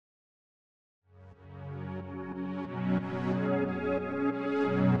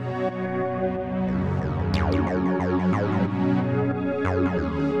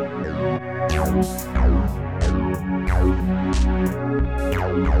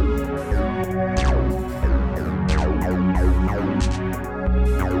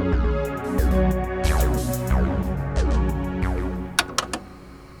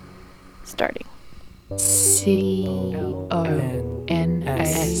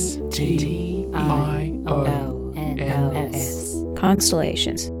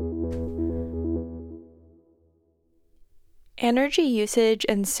Constellations. Energy usage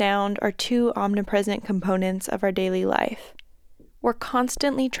and sound are two omnipresent components of our daily life. We're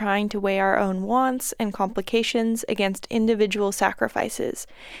constantly trying to weigh our own wants and complications against individual sacrifices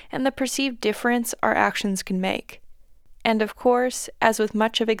and the perceived difference our actions can make. And of course, as with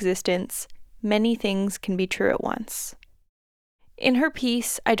much of existence, many things can be true at once. In her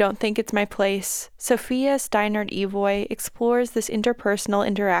piece, I Don't Think It's My Place, Sophia Steinert-Evoy explores this interpersonal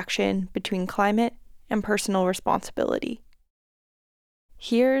interaction between climate and personal responsibility.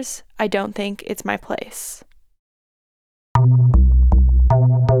 Here's I Don't Think It's My Place.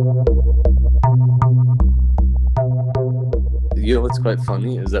 You know what's quite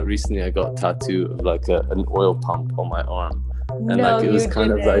funny is that recently I got a tattoo of like an oil pump on my arm. And No, like it was kind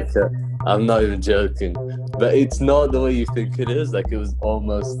didn't. of like I'm not even joking, but it's not the way you think it is. Like it was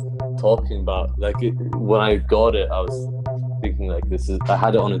almost talking about like when I got it, I was thinking like I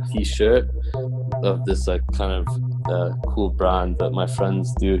had it on a t-shirt of this like kind of cool brand that my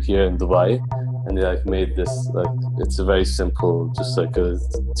friends do here in Dubai, and they like made this like it's a very simple, just like a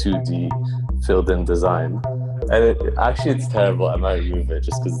 2D filled in design, and it's terrible. I might remove it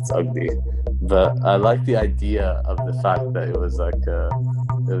just because it's ugly, but I like the idea of the fact that it was like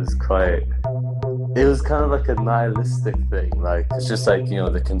it was kind of like a nihilistic thing. Like it's just like, you know,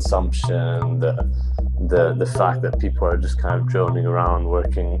 the consumption, the fact that people are just kind of droning around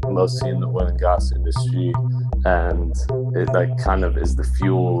working mostly in the oil and gas industry, and it like kind of is the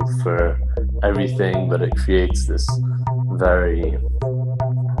fuel for everything, but it creates this very,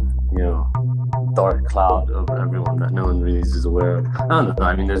 you know, dark cloud over everyone that no one really is aware of. I don't know,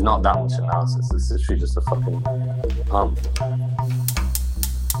 I mean there's not that much analysis, it's literally just a fucking pump.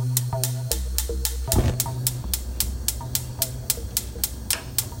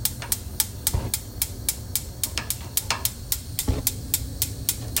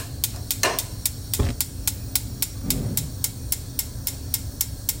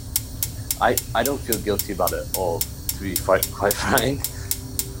 I don't feel guilty about it at all, to be quite frank.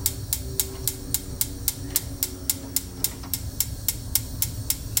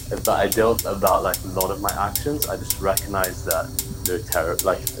 But I don't about like a lot of my actions. I just recognize that they're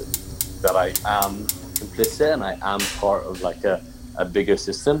that I am complicit and I am part of like a bigger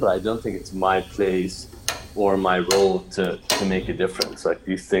system, but I don't think it's my place or my role to make a difference. Like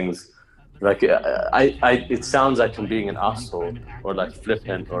these things, like it sounds like I'm being an asshole or like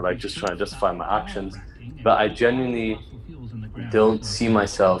flippant or like just trying to justify my actions, but I genuinely don't see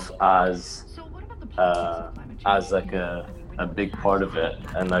myself as like a big part of it.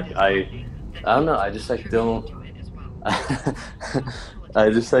 And like I don't know, I just like don't I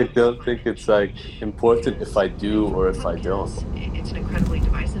just like don't think it's like important if I do or if I don't. It's an incredibly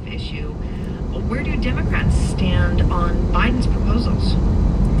divisive issue. Where do Democrats stand on Biden's proposals?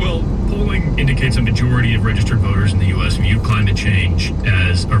 Well, polling indicates a majority of registered voters in the U.S. view climate change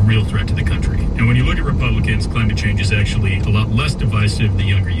as a real threat to the country. And when you look at Republicans, climate change is actually a lot less divisive the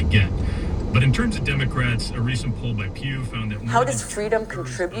younger you get. But in terms of Democrats, a recent poll by Pew found that... How does freedom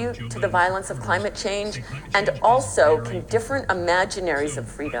contribute to the violence of climate change? And also, can different imaginaries of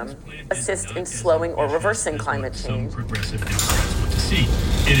freedom assist in slowing or reversing climate change? Some progressive Democrats want to see.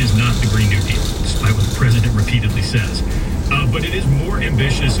 It is not the Green New Deal, despite what the president repeatedly says. But it is more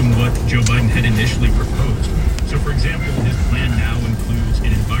ambitious than what Joe Biden had initially proposed. So, for example, his plan now includes an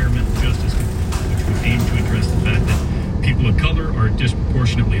environmental justice component, which would aim to address the fact that people of color are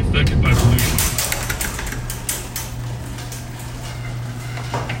disproportionately affected by pollution.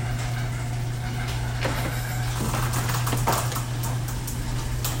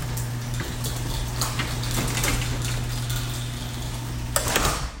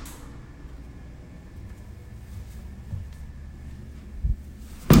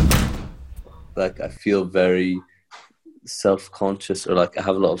 Like I feel very self-conscious, or like I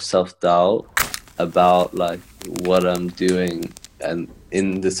have a lot of self-doubt about like what I'm doing, and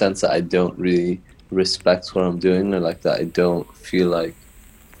in the sense that I don't really respect what I'm doing, or like that I don't feel like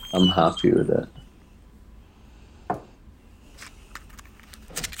I'm happy with it.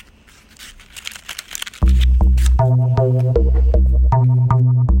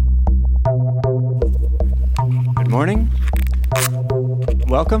 Good morning.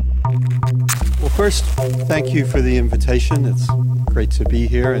 Welcome. Well, first, thank you for the invitation. It's great to be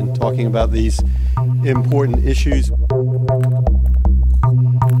here and talking about these important issues.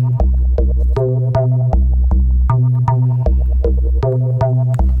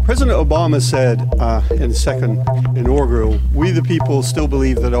 President Obama said in the second inaugural, "We the people still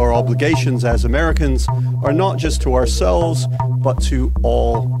believe that our obligations as Americans are not just to ourselves, but to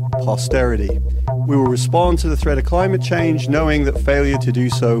all posterity. We will respond to the threat of climate change knowing that failure to do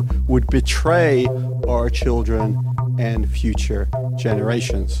so would betray our children and future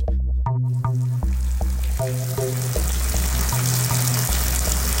generations.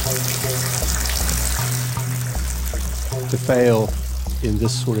 To fail in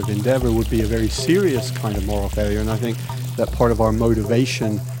this sort of endeavor would be a very serious kind of moral failure, and I think that part of our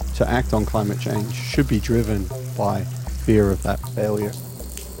motivation to act on climate change should be driven by fear of that failure.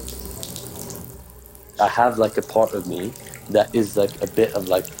 I have like a part of me that is like a bit of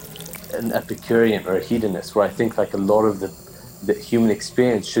like an Epicurean or a hedonist, where I think like a lot of the human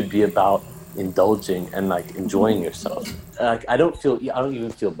experience should be about indulging and like enjoying yourself. Like I don't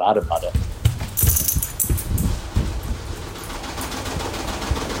even feel bad about it.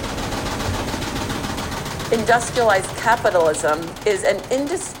 Industrialized capitalism is an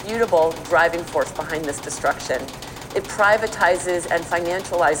indisputable driving force behind this destruction. It privatizes and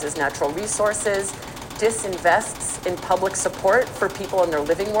financializes natural resources, disinvests in public support for people in their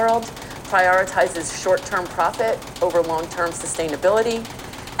living world, prioritizes short-term profit over long-term sustainability,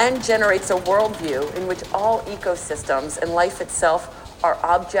 and generates a worldview in which all ecosystems and life itself are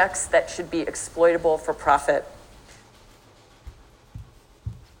objects that should be exploitable for profit.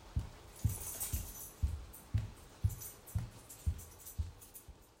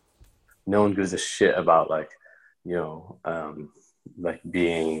 No one gives a shit about like, like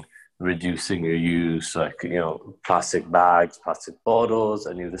reducing your use, like, plastic bags, plastic bottles,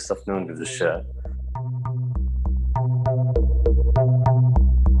 any of this stuff. No one gives a shit.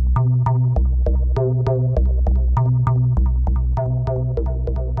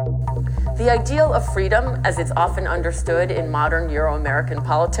 The ideal of freedom, as it's often understood in modern Euro-American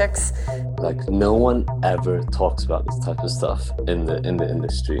politics, like no one ever talks about this type of stuff in the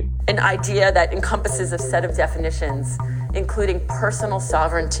industry. An idea that encompasses a set of definitions, including personal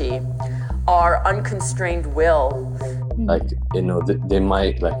sovereignty, our unconstrained will. Like, they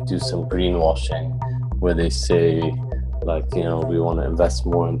might like do some greenwashing where they say like, we want to invest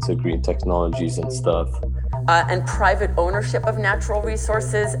more into green technologies and stuff. And private ownership of natural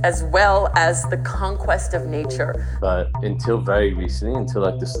resources, as well as the conquest of nature. But until very recently, until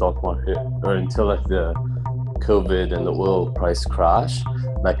like the stock market, or until like the COVID and the oil price crash,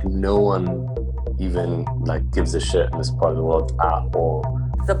 like no one even like gives a shit in this part of the world at all.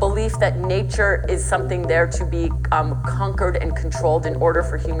 The belief that nature is something there to be conquered and controlled in order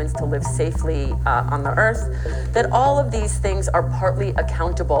for humans to live safely on the earth, that all of these things are partly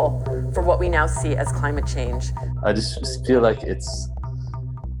accountable for what we now see as climate change. I just feel like it's...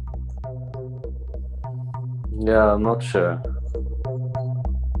 Yeah, I'm not sure.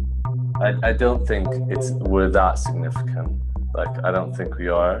 I don't think we're that significant. Like, I don't think we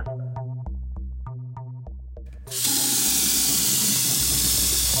are.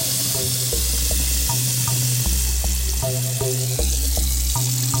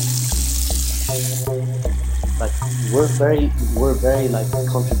 Like we're very like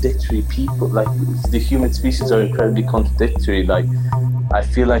contradictory people. Like the human species are incredibly contradictory. Like I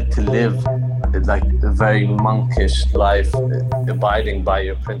feel like to live like a very monkish life, abiding by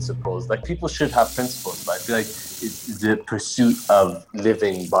your principles. Like people should have principles, but I feel like the pursuit of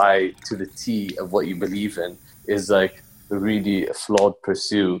living by to the T of what you believe in is like really a flawed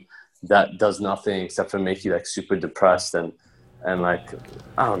pursuit that does nothing except for make you like super depressed and like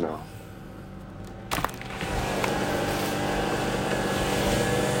I don't know.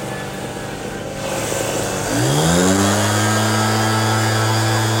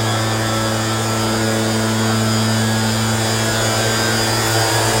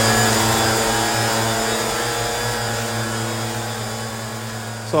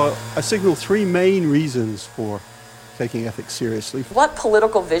 So I signal three main reasons for taking ethics seriously. What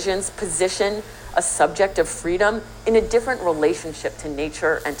political visions position a subject of freedom in a different relationship to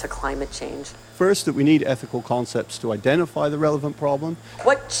nature and to climate change? First, that we need ethical concepts to identify the relevant problem.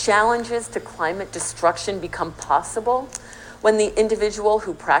 What challenges to climate destruction become possible when the individual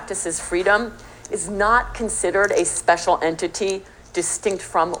who practices freedom is not considered a special entity distinct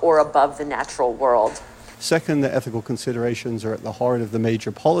from or above the natural world? Second, the ethical considerations are at the heart of the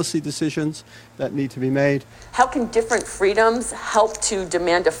major policy decisions that need to be made. How can different freedoms help to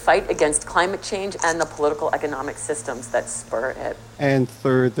demand a fight against climate change and the political economic systems that spur it? And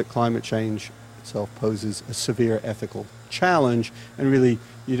third, that climate change itself poses a severe ethical challenge, and really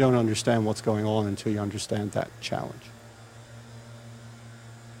you don't understand what's going on until you understand that challenge.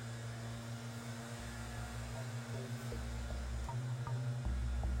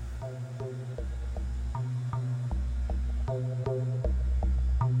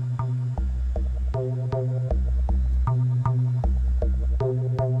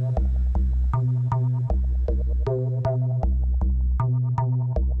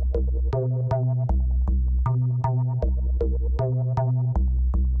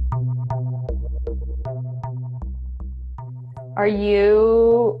 Are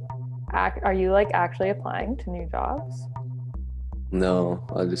you like actually applying to new jobs? No,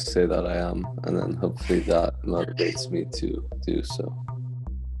 I just say that I am, and then hopefully that motivates me to do so.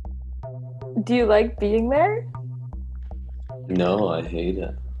 Do you like being there? No, I hate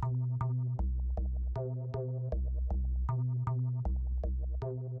it.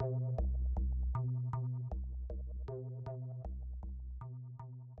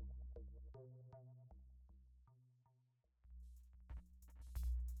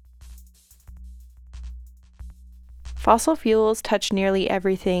 Fossil fuels touch nearly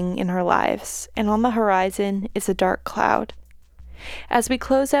everything in our lives, and on the horizon is a dark cloud. As we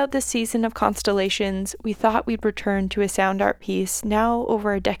close out this season of Constellations, we thought we'd return to a sound art piece now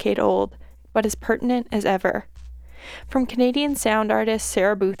over a decade old, but as pertinent as ever. From Canadian sound artist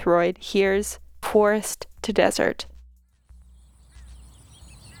Sarah Boothroyd, here's Forest to Desert.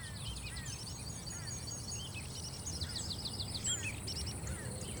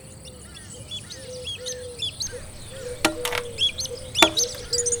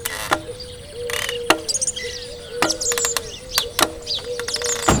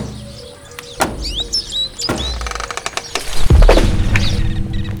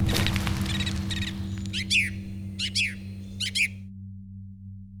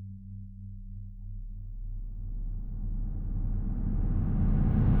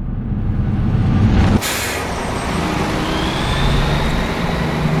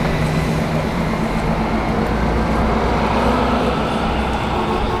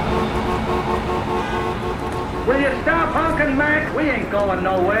 Will you stop honking, Mac? We ain't going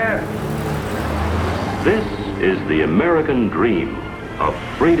nowhere. This is the American dream of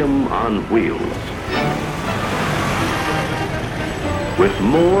freedom on wheels. With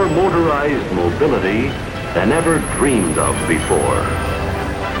more motorized mobility than ever dreamed of before.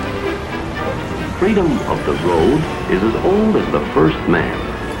 Freedom of the road is as old as the first man.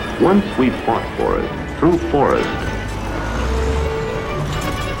 Once we fought for it through forest.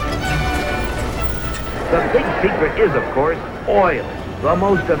 The big secret is, of course, oil, the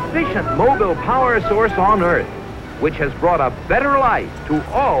most efficient mobile power source on Earth, which has brought a better life to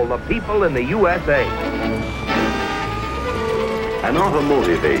all the people in the USA. An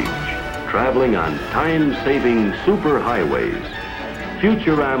automotive age, traveling on time-saving superhighways.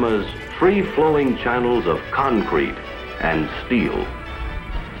 Futurama's free-flowing channels of concrete and steel.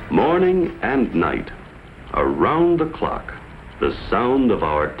 Morning and night, around the clock, the sound of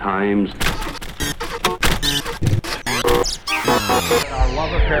our times. Our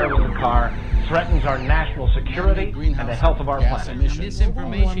love affair with the car threatens our national security and the health of our planet.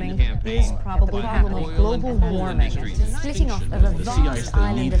 Misinformation campaign is probably happening. Global warming, splitting off of a vast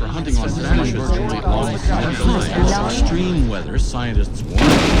island of hunting on extreme weather, scientists warn.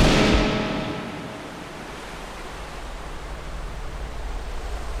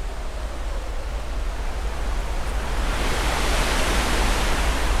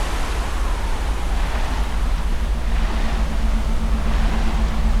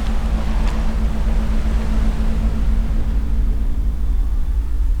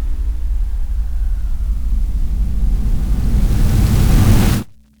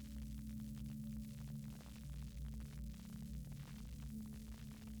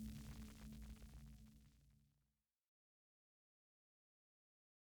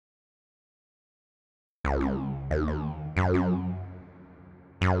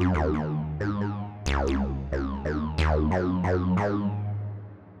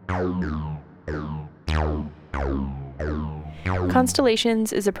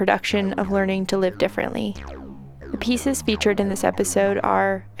 Constellations is a production of Learning to Live Differently. The pieces featured in this episode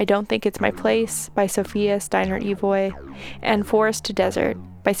are I Don't Think It's My Place by Sophia Steinert-Evoy and Forest to Desert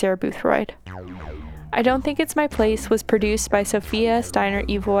by Sarah Boothroyd. I Don't Think It's My Place was produced by Sophia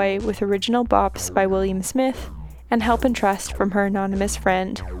Steinert-Evoy with original bops by William Smith and help and trust from her anonymous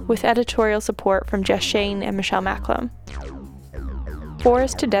friend, with editorial support from Jess Shane and Michelle Macklem.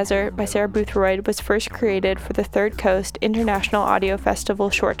 Forest to Desert by Sarah Boothroyd was first created for the Third Coast International Audio Festival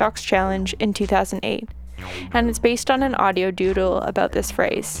Short Docs Challenge in 2008, and it's based on an audio doodle about this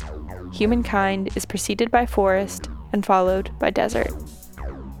phrase. Humankind is preceded by forest and followed by desert.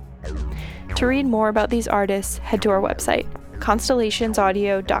 To read more about these artists, head to our website,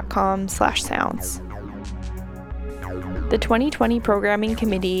 constellationsaudio.com/sounds. The 2020 Programming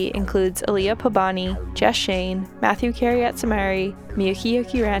Committee includes Aaliyah Pabani, Jess Shane, Matthew Karyat-Samari, Miyuki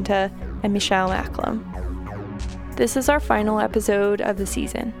Yokiranta, and Michelle Macklem. This is our final episode of the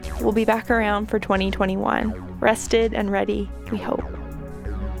season. We'll be back around for 2021, rested and ready, we hope.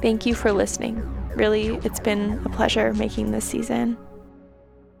 Thank you for listening. Really, it's been a pleasure making this season.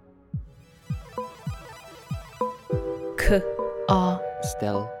 All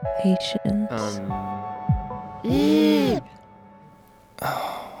Still. patience.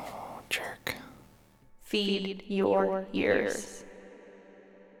 Oh, jerk. Feed your ears.